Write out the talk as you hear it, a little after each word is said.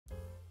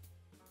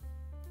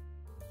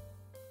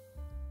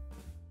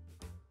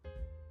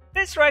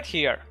This right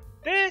here.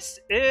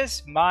 This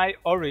is my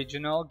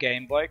original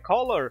Game Boy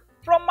Color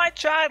from my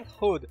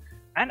childhood,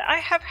 and I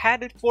have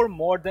had it for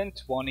more than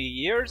 20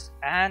 years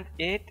and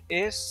it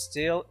is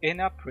still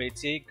in a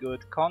pretty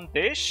good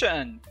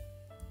condition.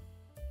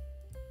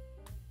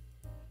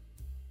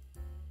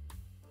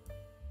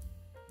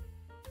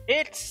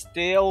 It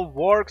still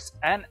works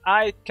and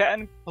I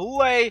can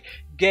play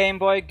Game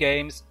Boy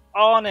games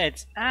on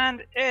it,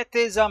 and it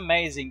is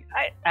amazing.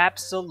 I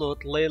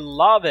absolutely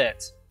love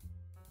it.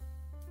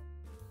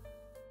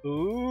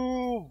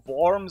 Ooh,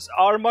 Worms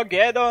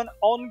Armageddon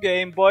on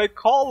Game Boy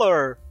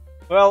Color.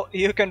 Well,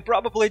 you can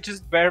probably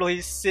just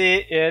barely see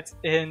it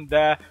in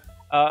the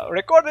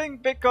recording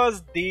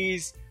because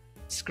these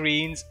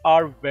screens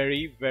are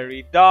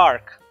very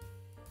dark.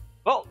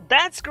 Well,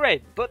 that's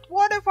great, but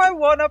what if I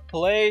wanna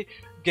play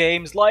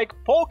games like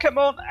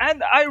Pokemon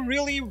and I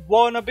really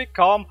wanna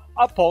become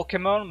a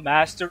Pokemon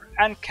master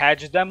and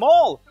catch them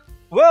all?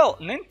 Well,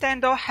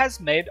 Nintendo has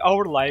made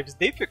our lives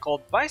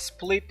difficult by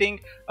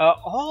splitting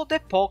all the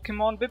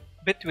Pokemon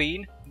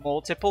between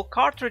multiple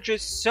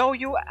cartridges, so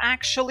you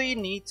actually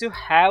need to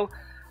have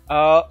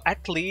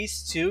at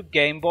least 2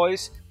 Game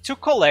Boys to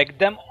collect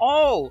them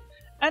all.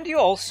 And you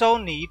also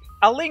need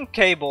a link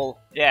cable.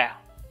 Yeah,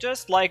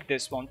 just like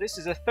this one. This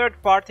is a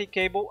third-party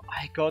cable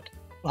I got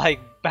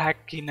like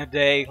back in the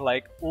day,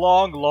 like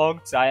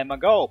long time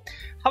ago.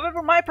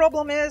 However, my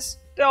problem is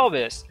the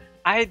obvious.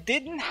 I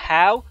didn't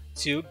have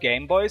 2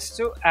 Game Boys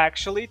to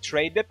actually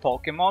trade the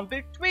Pokemon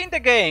between the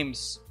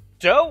games.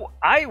 So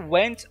I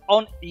went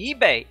on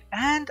eBay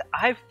and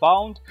I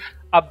found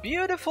a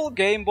beautiful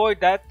Game Boy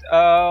that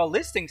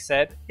listing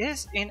said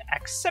is in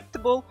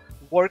acceptable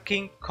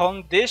working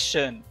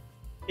condition.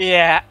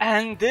 Yeah,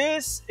 and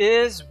this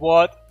is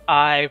what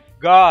I've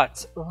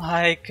got.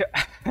 Like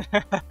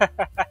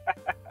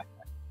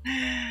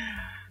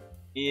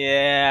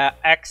yeah,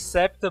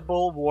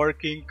 acceptable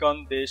working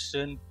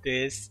condition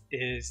this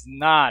is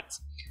not.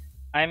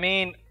 I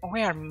mean,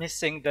 we are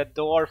missing the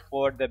door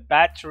for the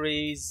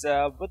batteries,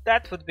 but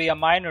that would be a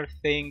minor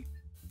thing.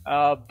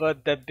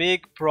 But the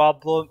big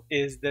problem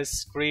is the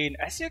screen.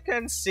 As you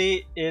can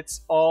see, it's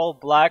all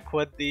black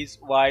with these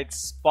white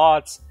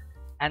spots,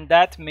 and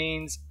that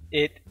means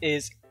it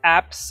is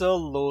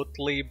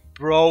absolutely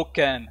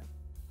broken.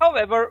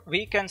 However,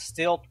 we can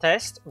still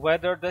test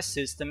whether the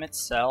system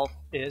itself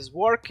is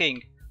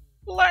working.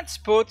 Let's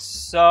put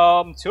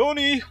some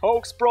Tony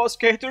Hawk's Pro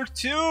Skater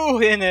 2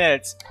 in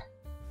it.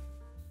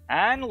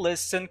 And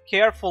listen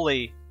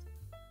carefully.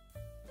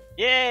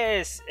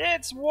 Yes,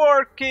 it's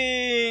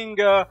working!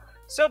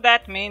 So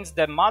that means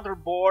the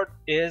motherboard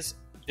is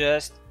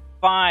just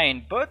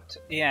fine. But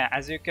yeah,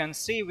 as you can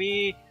see,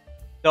 we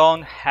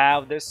don't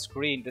have the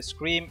screen. The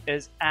screen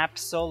is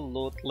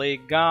absolutely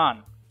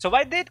gone. So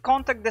I did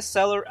contact the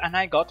seller and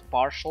I got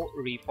partial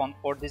refund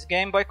for this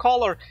Game Boy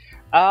Color.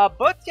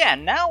 But yeah,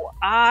 now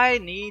I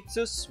need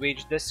to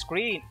switch the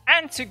screen.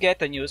 And to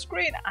get a new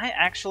screen, I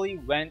actually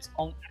went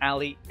on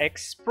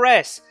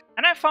AliExpress.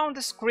 And I found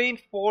the screen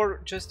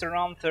for just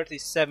around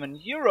 37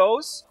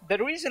 euros.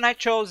 The reason I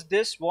chose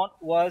this one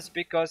was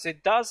because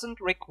it doesn't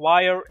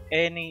require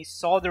any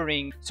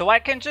soldering. So I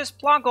can just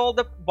plug all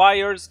the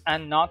wires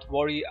and not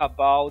worry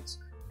about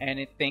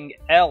anything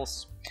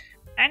else.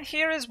 And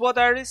here is what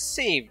I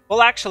received.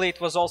 Well, actually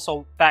it was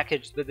also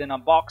packaged within a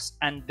box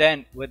and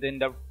then within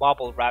the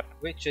bubble wrap,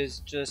 which is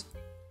just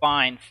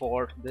fine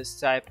for this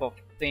type of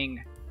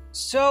thing.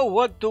 So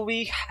what do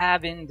we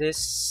have in this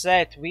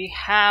set? We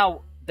have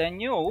the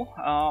new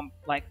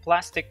like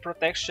plastic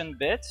protection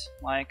bit,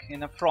 like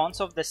in the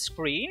front of the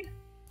screen.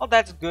 Well,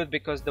 that's good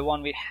because the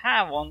one we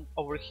have on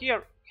over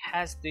here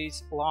has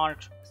these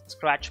large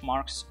scratch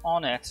marks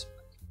on it.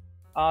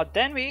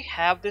 Then we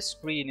have the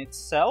screen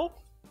itself.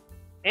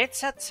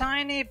 It's a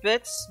tiny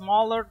bit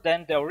smaller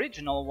than the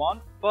original one,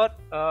 but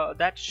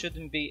that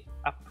shouldn't be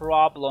a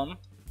problem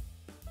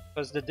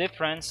because the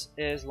difference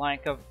is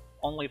like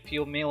only a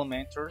few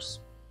millimeters.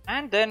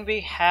 And then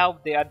we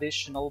have the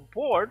additional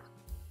board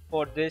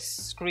for this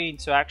screen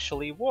to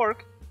actually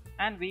work,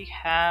 and we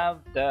have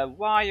the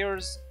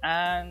wires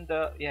and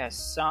yes,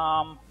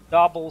 some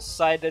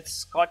double-sided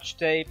scotch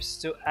tapes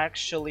to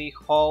actually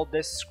hold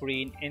the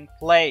screen in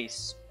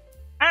place.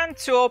 And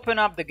to open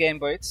up the Game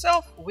Boy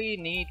itself, we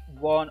need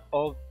one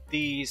of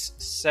these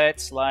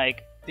sets.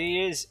 Like,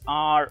 these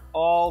are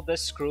all the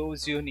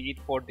screws you need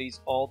for these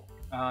old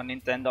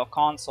Nintendo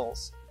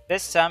consoles.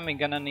 This time we're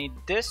gonna need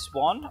this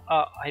one.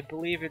 I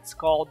believe it's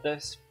called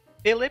the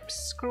Phillips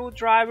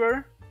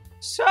screwdriver.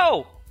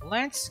 So,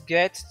 let's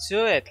get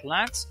to it.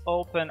 Let's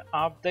open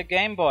up the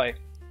Game Boy.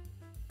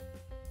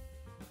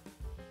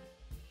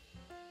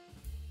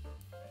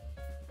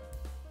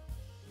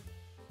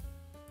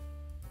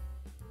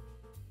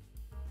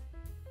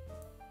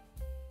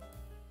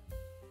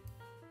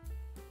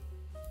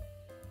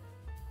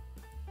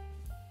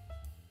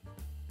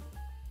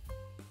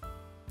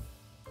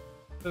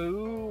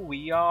 Ooh,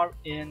 we are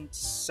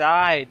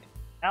inside.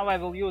 Now I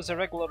will use a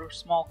regular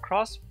small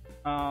cross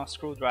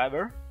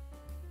screwdriver.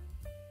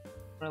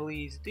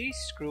 Release these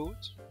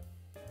screws.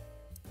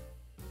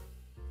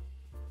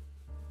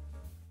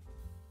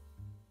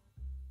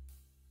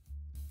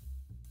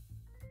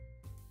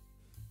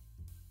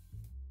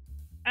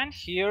 And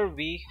here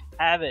we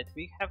have it.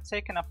 We have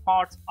taken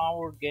apart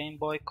our Game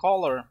Boy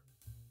Color.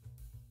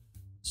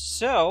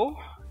 So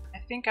I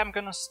think I'm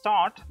gonna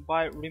start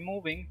by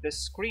removing the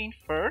screen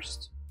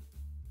first.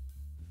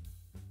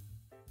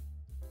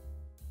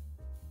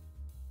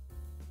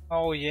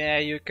 Oh yeah,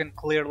 you can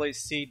clearly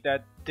see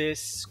that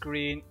this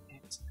screen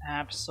is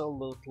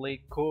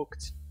absolutely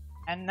cooked.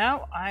 And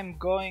now I'm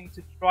going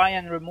to try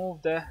and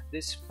remove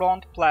this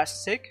front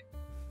plastic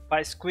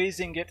by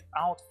squeezing it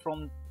out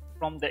from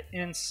the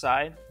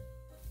inside.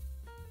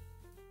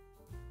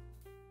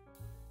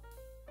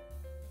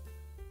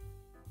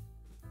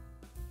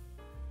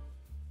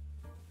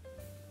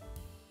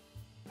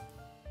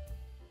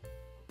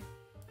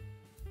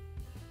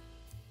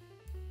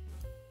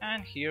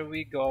 And here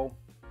we go.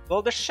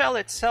 Well, the shell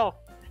itself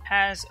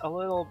has a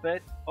little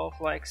bit of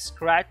like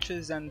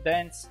scratches and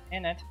dents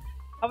in it.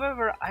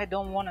 However, I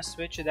don't want to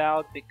switch it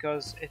out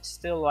because it's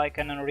still like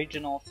an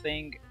original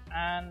thing,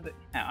 and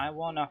yeah, I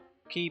want to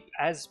keep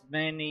as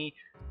many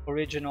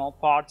original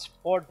parts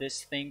for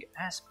this thing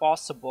as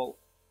possible.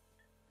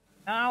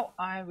 Now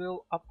I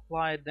will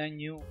apply the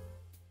new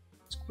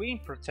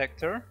screen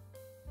protector,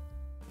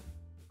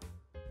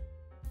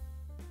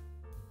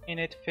 and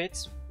it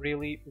fits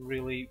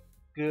really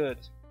good.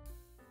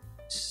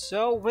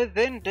 So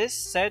within this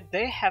set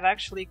they have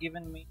actually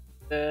given me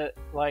the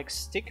like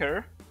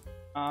sticker,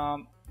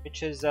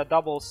 which is a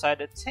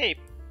double-sided tape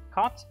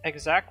cut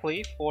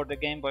exactly for the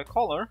Game Boy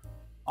Color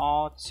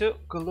to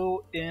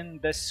glue in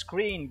the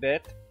screen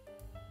bit.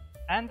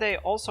 And they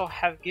also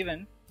have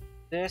given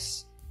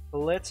this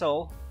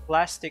little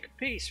plastic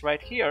piece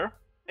right here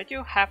that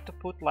you have to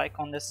put like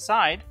on the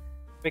side,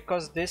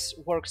 because this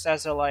works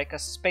as a like a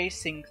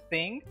spacing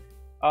thing,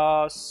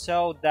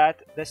 so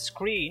that the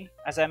screen,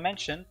 as I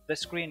mentioned, the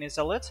screen is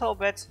a little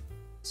bit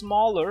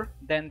smaller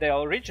than the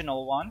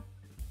original one,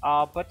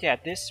 but yeah,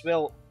 this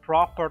will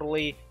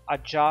properly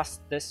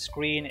adjust the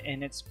screen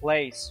in its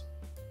place.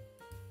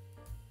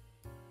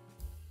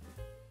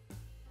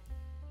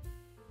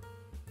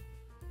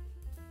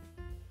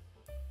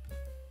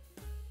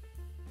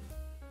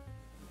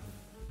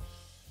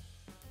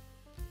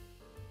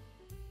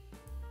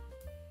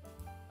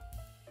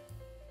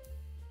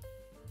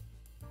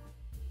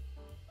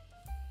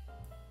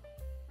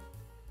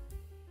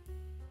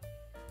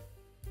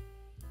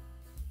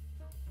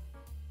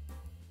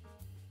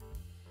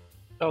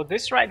 So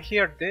this right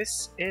here,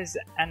 this is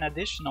an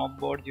additional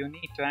board you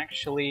need to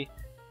actually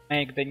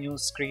make the new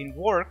screen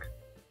work.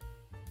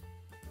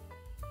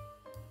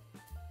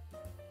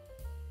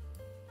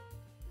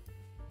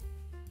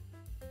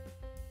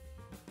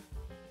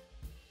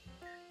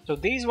 So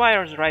these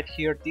wires right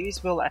here,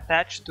 these will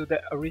attach to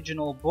the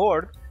original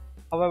board.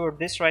 However,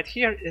 this right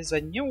here is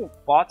a new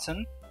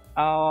button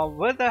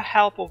with the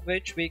help of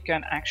which we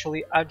can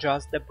actually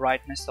adjust the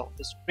brightness of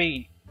the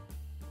screen.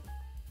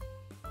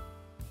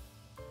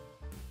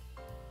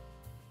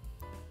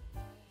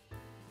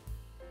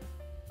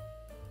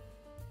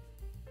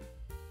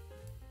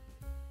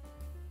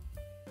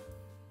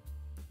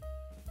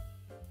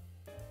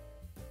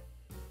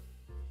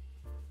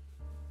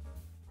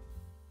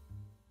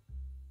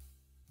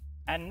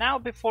 And now,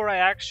 before I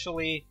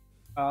actually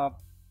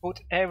put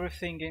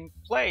everything in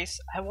place,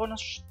 I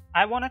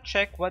wanna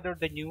check whether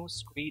the new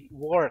screen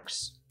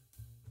works.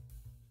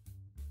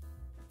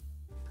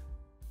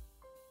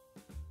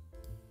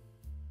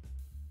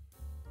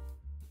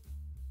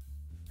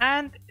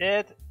 And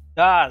it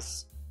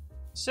does.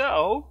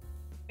 So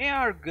we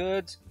are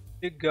good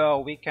to go.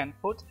 We can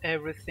put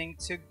everything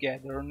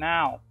together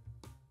now.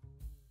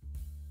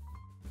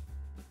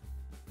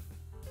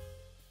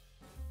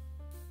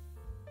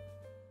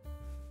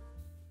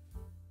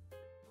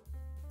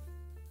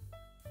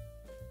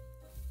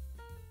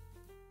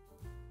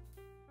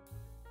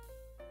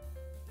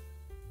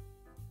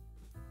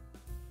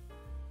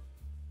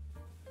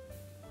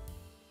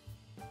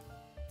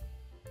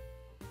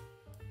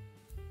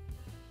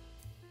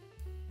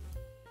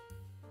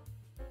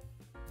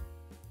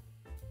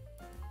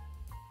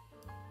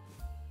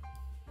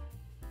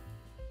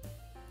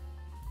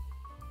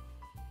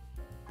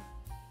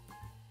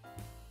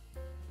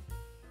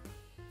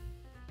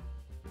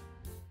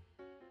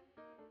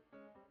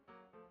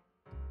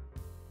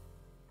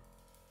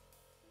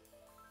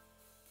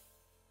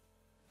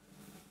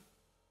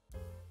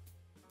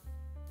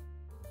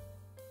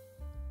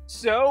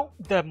 So,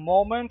 the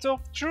moment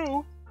of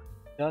truth.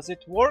 Does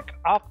it work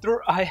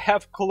after I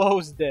have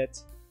closed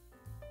it?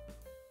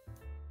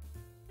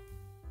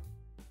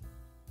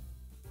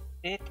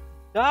 It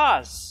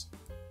does.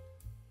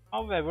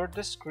 However,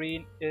 the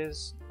screen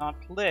is not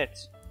lit.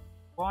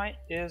 Why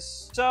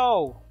is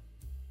so?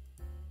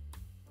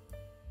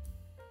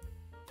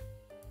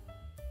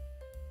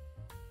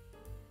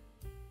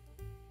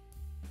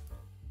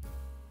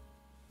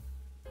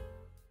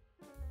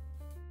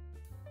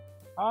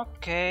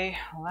 Okay,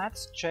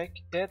 let's check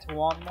it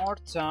one more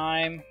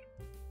time.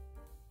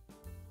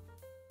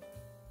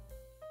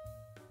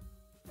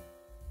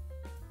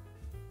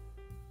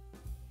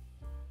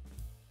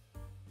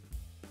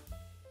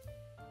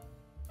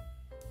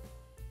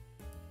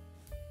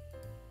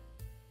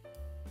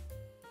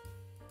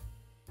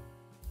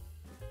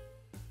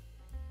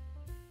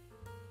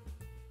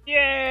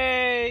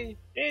 Yay!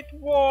 It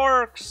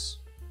works!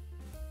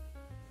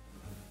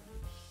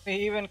 We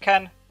even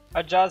can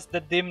adjust the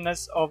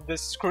dimness of the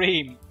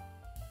screen.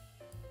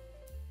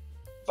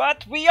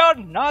 But we are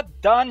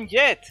not done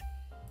yet.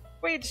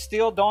 We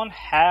still don't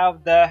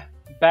have the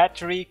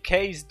battery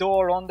case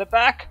door on the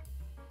back.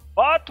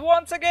 But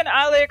once again,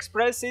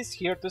 AliExpress is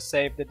here to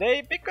save the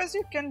day because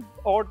you can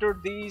order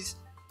these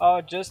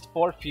just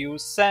for few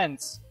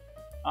cents.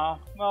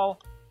 Well,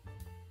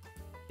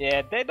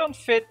 yeah, they don't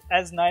fit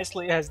as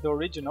nicely as the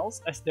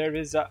originals, as there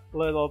is a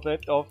little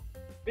bit of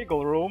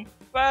wiggle room,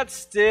 but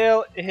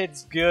still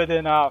it's good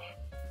enough.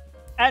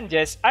 And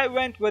yes, I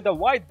went with a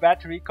white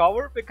battery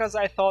cover because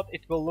I thought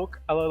it will look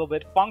a little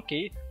bit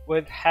funky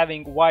with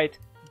having white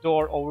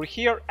door over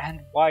here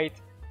and white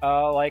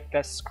like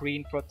a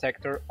screen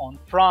protector on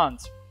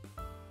front.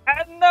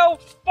 And now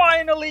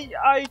finally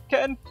I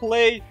can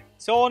play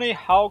Tony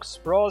Hawk's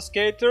Pro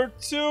Skater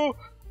 2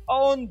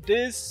 on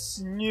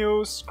this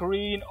new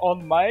screen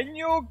on my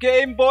new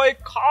Game Boy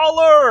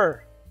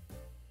Color.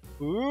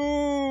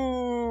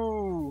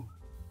 Ooh.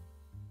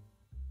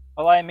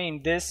 Well, I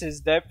mean, this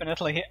is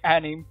definitely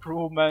an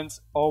improvement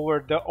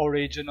over the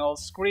original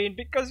screen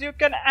because you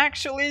can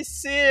actually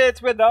see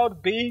it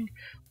without being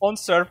on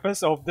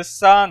surface of the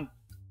sun.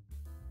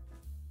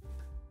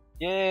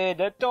 Yeah,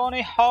 the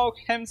Tony Hawk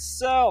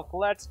himself.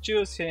 Let's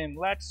choose him.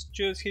 Let's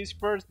choose his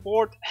first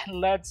board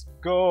and let's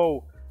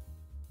go.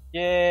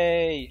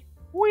 Yay!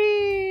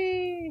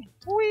 Whee!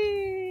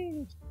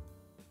 Whee!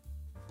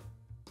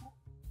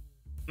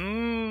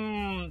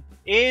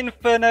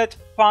 Infinite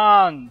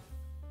fun!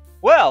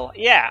 Well,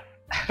 yeah,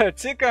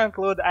 to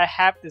conclude, I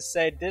have to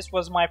say this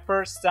was my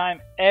first time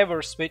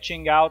ever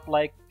switching out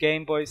like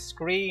Game Boy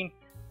screen.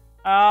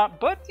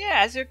 But yeah,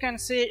 as you can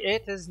see,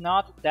 it is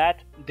not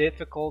that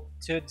difficult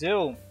to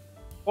do.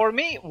 For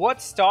me,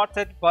 what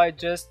started by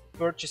just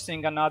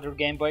purchasing another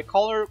Game Boy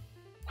Color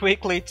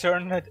quickly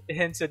turned it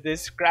into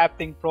this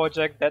crafting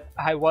project that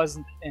I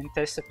wasn't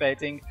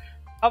anticipating.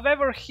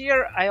 However,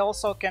 here I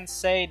also can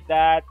say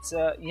that,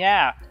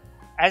 yeah,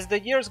 as the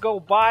years go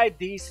by,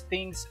 these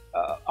things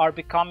are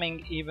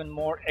becoming even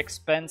more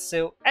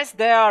expensive as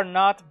they are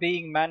not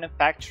being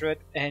manufactured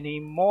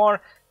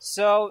anymore.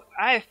 So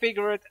I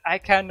figured I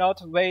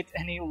cannot wait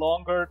any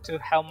longer to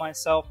have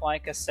myself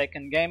like a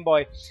second Game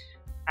Boy.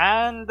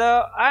 And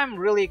I'm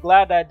really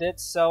glad I did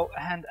so,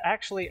 and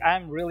actually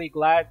I'm really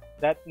glad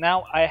that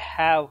now I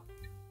have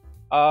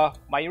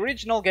my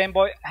original Game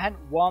Boy and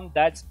one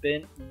that's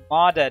been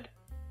modded.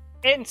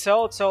 In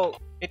total,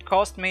 it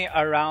cost me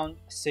around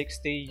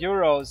 60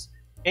 euros.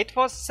 It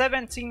was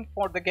 17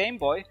 for the Game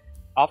Boy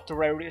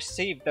after I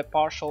received the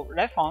partial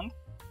refund,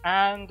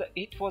 and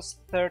it was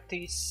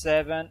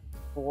 37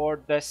 for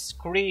the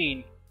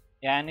screen.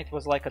 Yeah, and it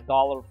was like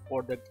 $1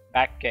 for the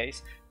back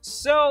case.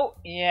 So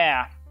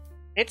yeah,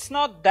 it's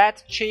not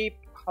that cheap.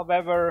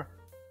 However,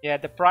 yeah,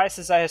 the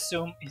prices I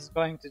assume is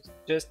going to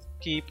just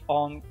keep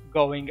on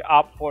going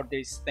up for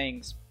these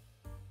things.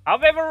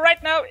 However,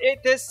 right now it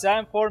is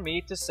time for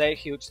me to say a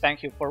huge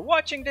thank you for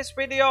watching this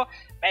video.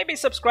 Maybe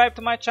subscribe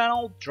to my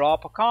channel,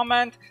 drop a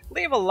comment,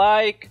 leave a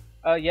like.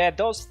 Yeah,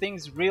 those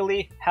things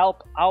really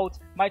help out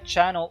my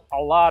channel a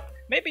lot.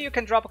 Maybe you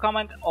can drop a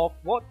comment of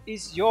what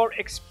is your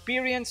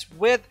experience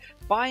with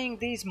buying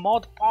these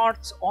mod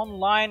parts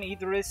online,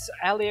 either it's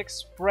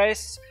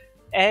AliExpress,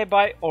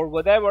 eBay or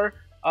whatever.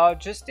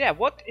 Just yeah,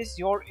 what is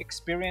your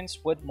experience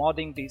with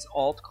modding these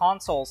old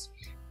consoles?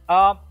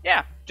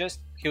 Yeah,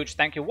 just huge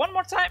thank you one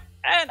more time,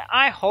 and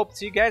I hope to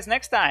see you guys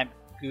next time.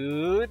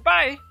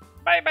 Goodbye.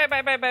 Bye bye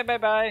bye bye bye bye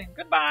bye.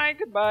 Goodbye,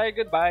 goodbye,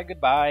 goodbye,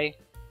 goodbye.